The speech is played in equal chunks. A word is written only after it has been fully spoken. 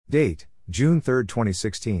Date, June 3,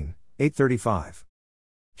 2016, 8:35.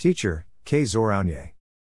 Teacher, K. Zoraunye.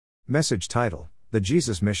 Message title, The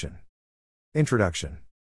Jesus Mission. Introduction.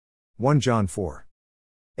 1 John 4.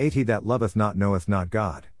 8 He that loveth not knoweth not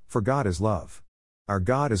God, for God is love. Our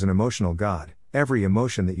God is an emotional God. Every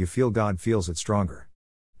emotion that you feel, God feels it stronger.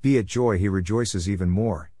 Be it joy, He rejoices even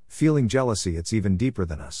more. Feeling jealousy, it's even deeper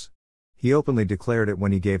than us. He openly declared it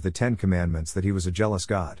when He gave the 10 Commandments that He was a jealous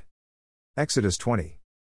God. Exodus 20.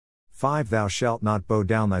 5 Thou shalt not bow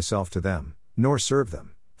down thyself to them, nor serve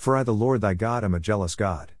them, for I the Lord thy God am a jealous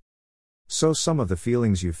God. So some of the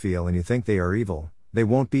feelings you feel and you think they are evil, they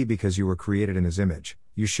won't be, because you were created in His image,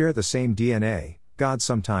 you share the same DNA. God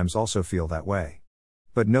sometimes also feel that way.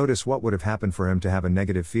 But notice what would have happened for Him to have a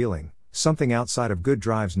negative feeling. Something outside of good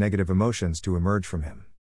drives negative emotions to emerge from Him.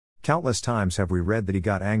 Countless times have we read that He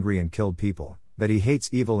got angry and killed people, that He hates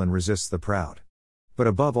evil and resists the proud. But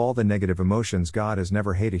above all the negative emotions, God has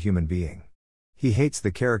never hated a human being. He hates the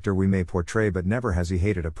character we may portray, but never has He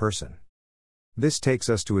hated a person. This takes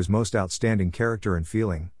us to His most outstanding character and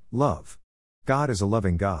feeling, love. God is a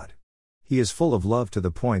loving God. He is full of love to the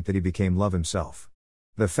point that He became love Himself.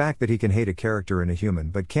 The fact that He can hate a character in a human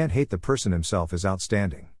but can't hate the person himself is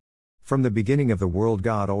outstanding. From the beginning of the world,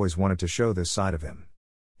 God always wanted to show this side of Him.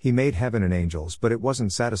 He made heaven and angels, but it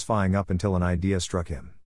wasn't satisfying up until an idea struck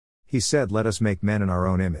Him. He said, "Let us make men in our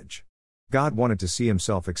own image." God wanted to see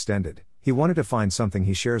Himself extended. He wanted to find something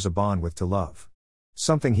He shares a bond with, to love.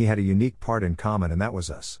 Something He had a unique part in common, and that was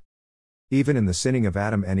us. Even in the sinning of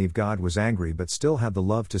Adam and Eve, God was angry but still had the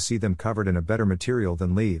love to see them covered in a better material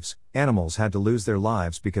than leaves. Animals had to lose their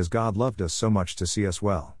lives because God loved us so much to see us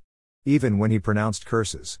well. Even when He pronounced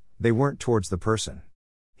curses, they weren't towards the person.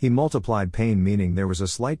 He multiplied pain, meaning there was a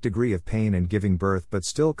slight degree of pain in giving birth, but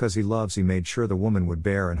still, cause He loves, He made sure the woman would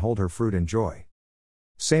bear and hold her fruit in joy.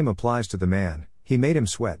 Same applies to the man. He made him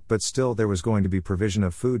sweat, but still there was going to be provision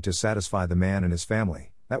of food to satisfy the man and his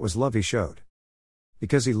family. That was love He showed.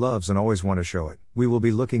 Because He loves and always want to show it, we will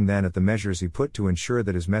be looking then at the measures He put to ensure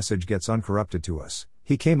that His message gets uncorrupted to us.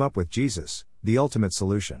 He came up with Jesus, the ultimate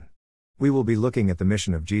solution. We will be looking at the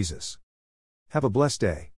mission of Jesus. Have a blessed day.